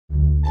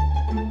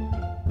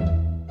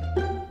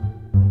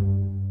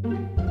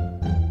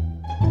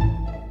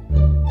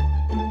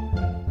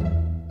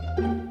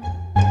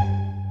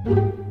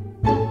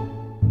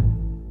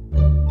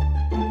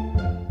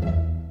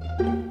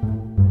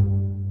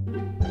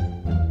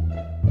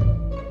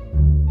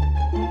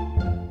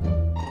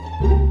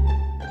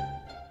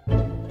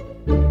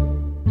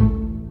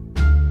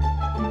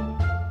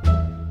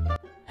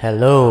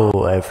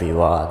Hello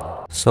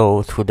everyone.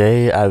 So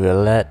today I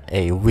will let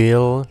a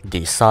wheel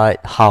decide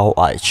how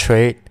I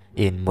trade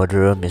in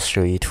Murder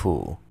Mystery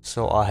 2.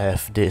 So I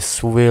have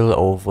this wheel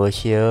over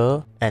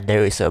here and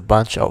there is a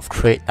bunch of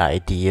trade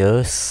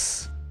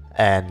ideas,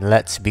 and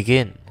let's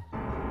begin.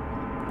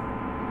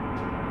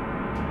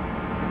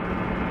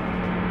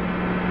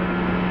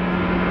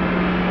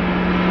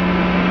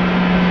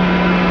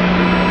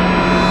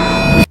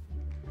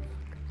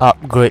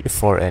 Upgrade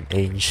for an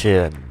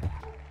ancient.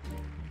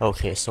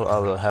 Okay, so I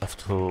will have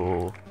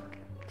to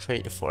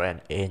trade for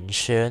an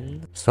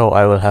ancient. So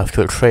I will have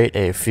to trade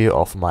a few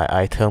of my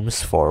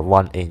items for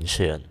one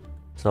ancient.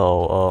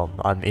 So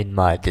I'm in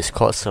my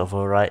Discord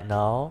server right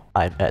now.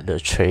 I'm at the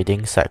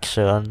trading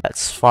section.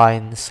 Let's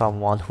find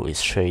someone who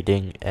is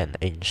trading an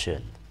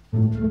ancient.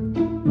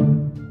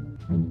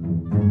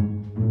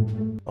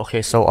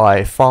 Okay, so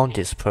I found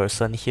this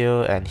person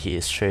here and he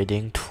is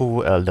trading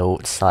 2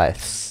 Emerald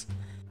scythes.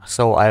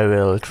 So I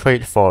will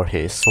trade for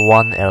his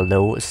 1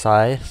 Emerald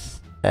scythe,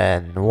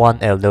 and 1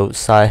 Emerald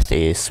scythe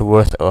is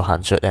worth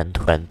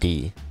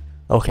 120.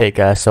 Okay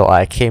guys, so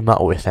I came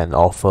up with an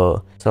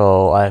offer.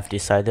 So I've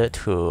decided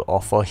to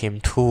offer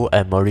him 2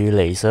 emery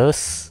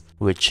lasers,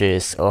 which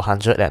is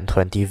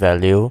 120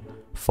 value,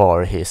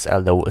 for his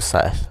Emerald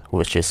scythe,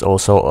 which is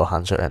also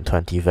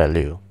 120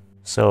 value.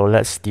 So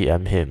let's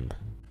DM him.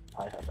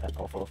 I have an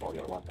offer for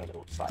your 1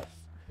 Emerald scythe.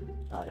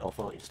 My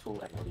offer is 2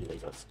 emery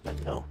lasers. Let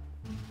me know.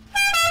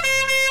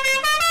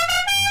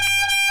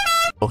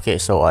 Okay,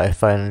 so I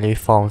finally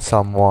found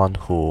someone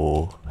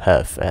who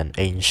have an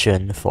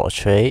ancient for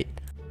trade.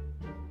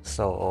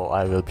 So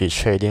I will be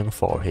trading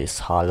for his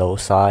hollow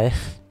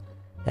scythe,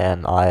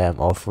 and I am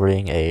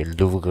offering a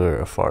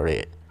Luger for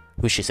it,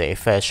 which is a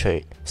fair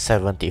trade.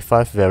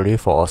 75 value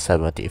for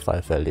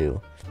 75 value.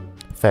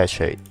 Fair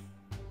trade.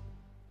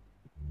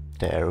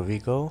 There we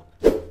go.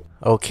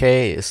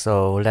 Okay,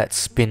 so let's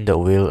spin the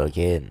wheel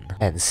again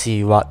and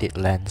see what it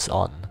lands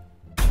on.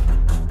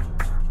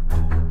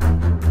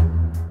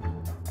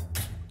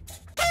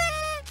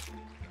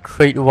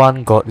 Trade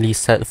 1 godly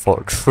set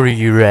for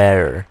 3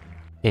 rare.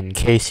 In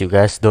case you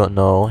guys don't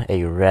know,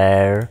 a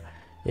rare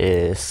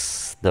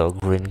is the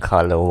green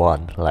color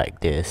one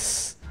like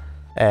this.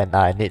 And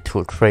I need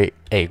to trade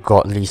a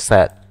godly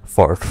set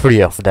for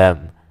 3 of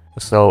them.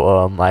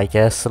 So I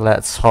guess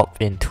let's hop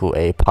into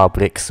a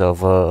public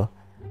server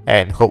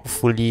and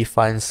hopefully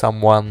find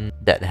someone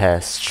that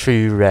has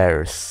 3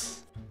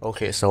 rares.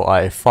 Okay, so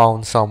I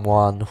found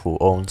someone who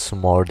owns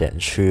more than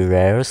 3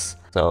 rares.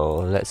 So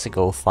let's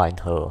go find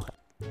her.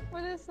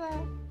 What is that?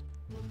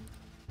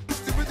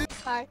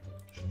 Hi.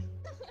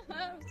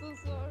 I'm so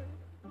sorry.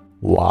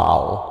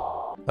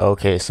 Wow.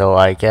 Okay, so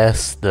I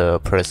guess the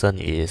person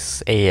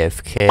is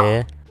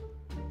AFK.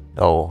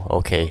 Oh,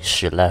 okay,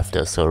 she left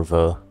the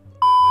server.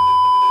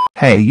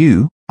 Hey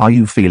you, are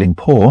you feeling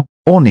poor,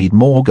 or need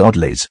more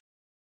godlies?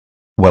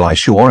 Well, I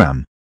sure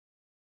am.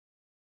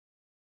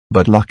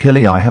 But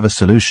luckily I have a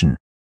solution.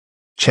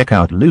 Check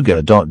out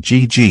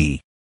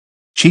Luger.gg.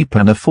 Cheap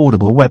and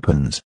affordable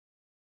weapons.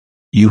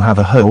 You have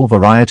a whole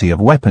variety of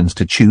weapons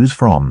to choose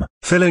from.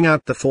 Filling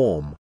out the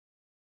form.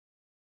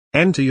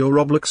 Enter your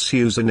Roblox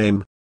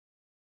username.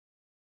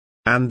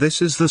 And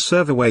this is the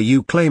server where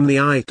you claim the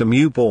item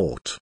you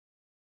bought.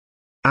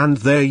 And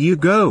there you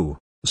go,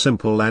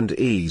 simple and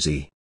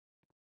easy.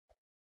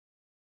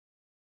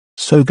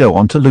 So go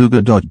on to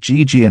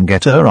Luger.gg and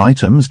get our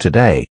items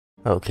today.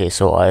 Okay,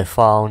 so I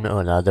found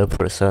another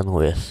person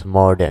with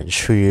more than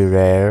 3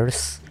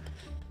 rares.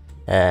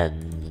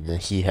 And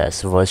he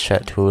has voice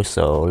chat too,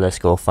 so let's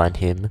go find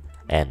him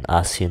and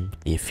ask him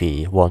if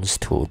he wants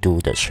to do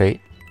the trade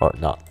or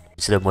not.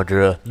 It's the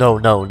murderer. No.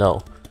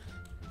 No.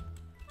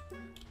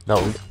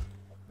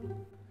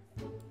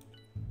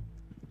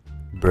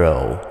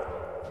 Bro.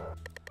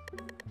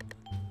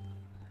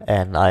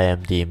 And I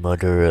am the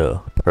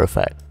murderer.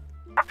 Perfect.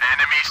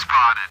 Enemy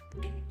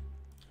spotted.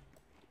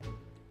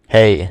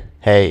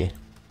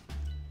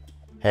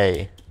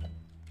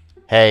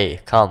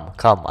 Hey, come,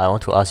 I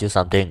want to ask you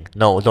something.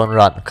 No, don't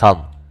run,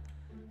 come.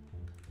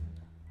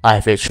 I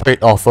have a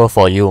trade offer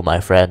for you, my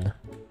friend.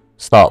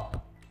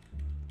 Stop.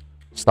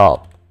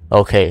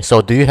 Okay,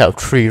 so do you have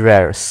 3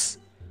 rares?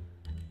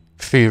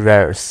 3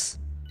 rares.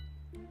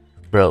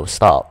 Bro,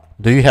 stop.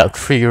 Do you have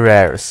 3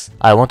 rares?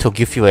 I want to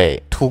give you a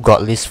 2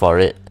 godlies for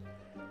it.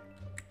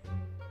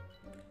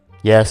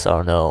 Yes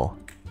or no?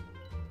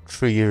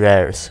 3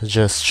 rares,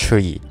 just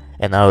 3.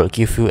 And I will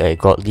give you a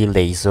godly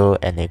laser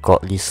and a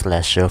godly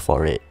slasher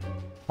for it.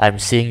 I'm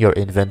seeing your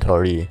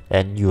inventory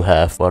and you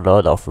have a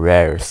lot of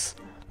rares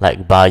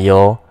like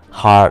bio,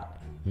 hard,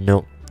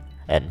 nuke,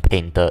 and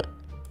painted.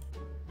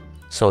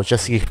 So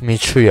just give me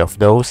 3 of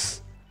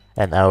those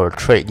and I will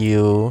trade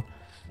you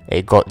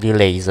a godly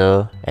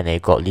laser and a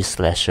godly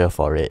slasher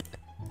for it.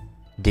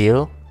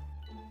 Deal?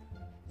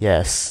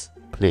 Yes,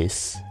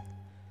 please.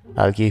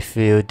 I'll give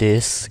you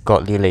this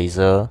godly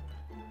laser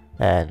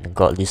and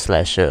godly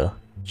slasher.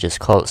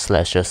 Just called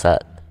slasher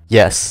set.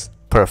 Yes,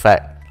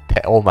 perfect.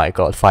 Oh my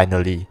god,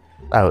 finally.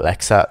 I will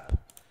accept.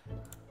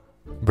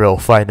 Bro,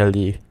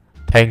 finally.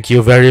 Thank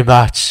you very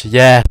much.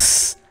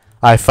 Yes,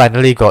 I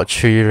finally got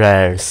 3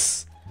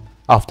 rares.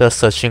 After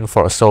searching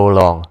for so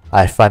long,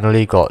 I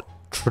finally got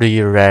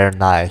 3 rare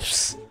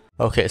knives.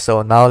 Okay,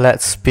 so now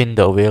let's spin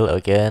the wheel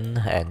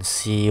again and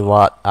see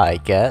what I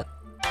get.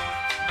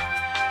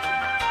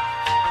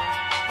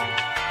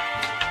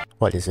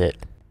 What is it?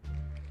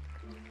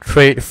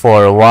 Trade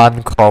for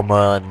 1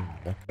 common.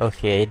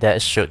 Okay,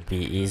 that should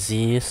be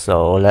easy,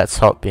 so let's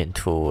hop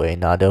into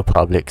another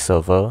public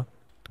server.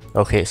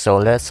 Okay, so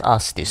let's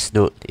ask this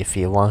dude if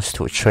he wants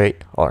to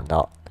trade or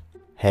not.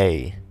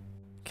 Hey,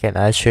 can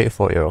I trade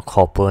for your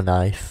copper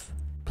knife?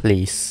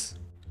 Please,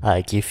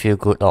 I give you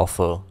good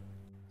offer.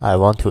 I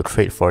want to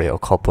trade for your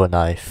copper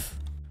knife.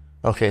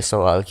 Okay,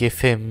 so I'll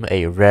give him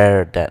a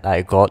rare that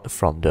I got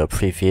from the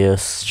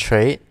previous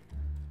trade.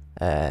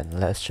 And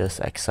let's just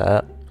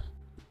accept.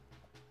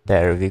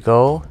 There we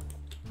go.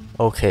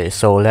 Okay,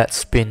 so let's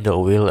spin the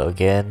wheel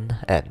again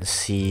and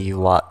see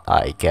what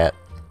I get.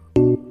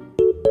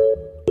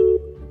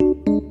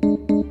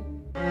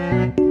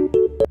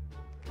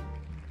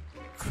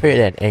 Create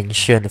an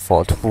ancient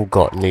for 2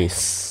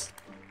 godlies.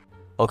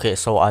 Okay,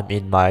 so I'm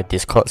in my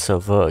Discord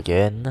server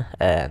again,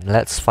 and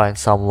let's find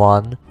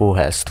someone who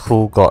has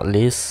 2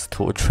 godlies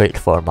to trade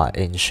for my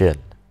ancient.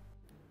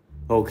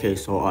 Okay,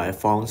 so I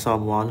found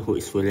someone who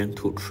is willing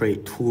to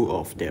trade 2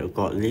 of their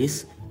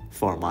godlies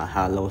for my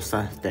Halo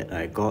set that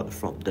I got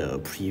from the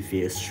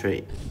previous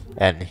trade.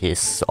 And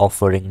he's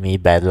offering me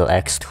Battle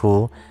Axe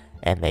 2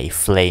 and a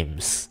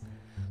Flames.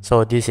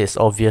 So this is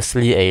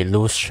obviously a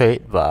loose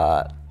trade,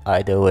 but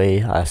either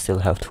way I still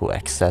have to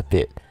accept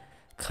it,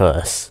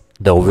 cause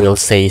the wheel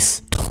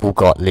says 2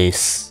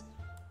 godlies.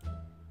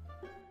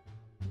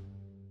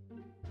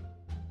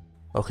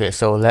 Okay,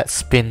 so let's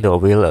spin the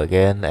wheel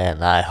again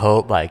and I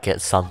hope I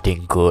get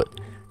something good,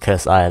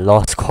 cause I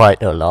lost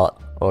quite a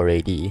lot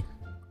already.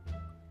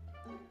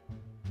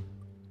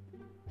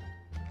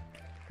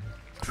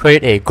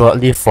 Trade a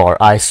godly for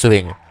Ice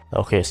Swing.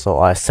 Okay, so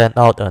I sent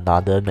out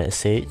another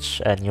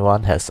message.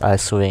 Anyone has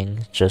Ice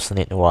Swing, just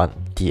need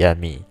one, DM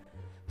me.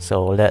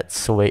 So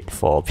let's wait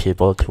for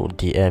people to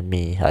DM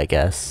me, I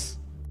guess.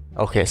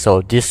 Okay,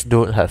 so this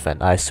dude have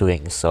an Ice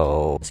Swing,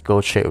 so let's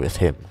go trade with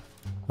him.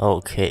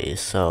 Okay,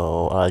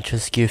 so I'll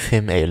just give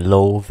him a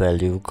low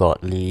value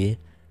godly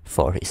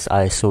for his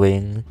Ice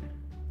Wing.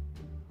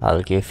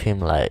 I'll give him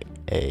like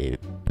a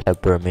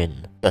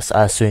peppermint, because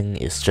Ice Wing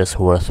is just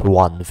worth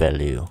 1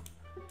 value.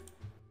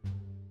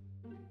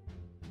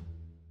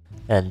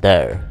 And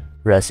there,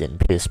 rest in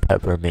peace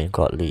peppermint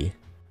godly.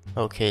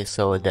 Okay,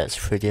 so that's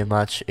pretty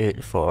much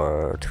it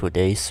for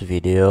today's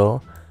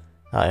video.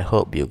 I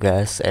hope you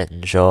guys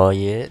enjoy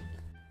it.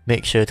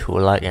 Make sure to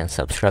like and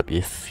subscribe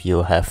if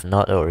you have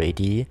not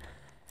already.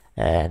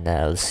 And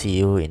I'll see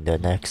you in the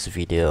next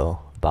video.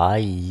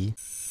 Bye!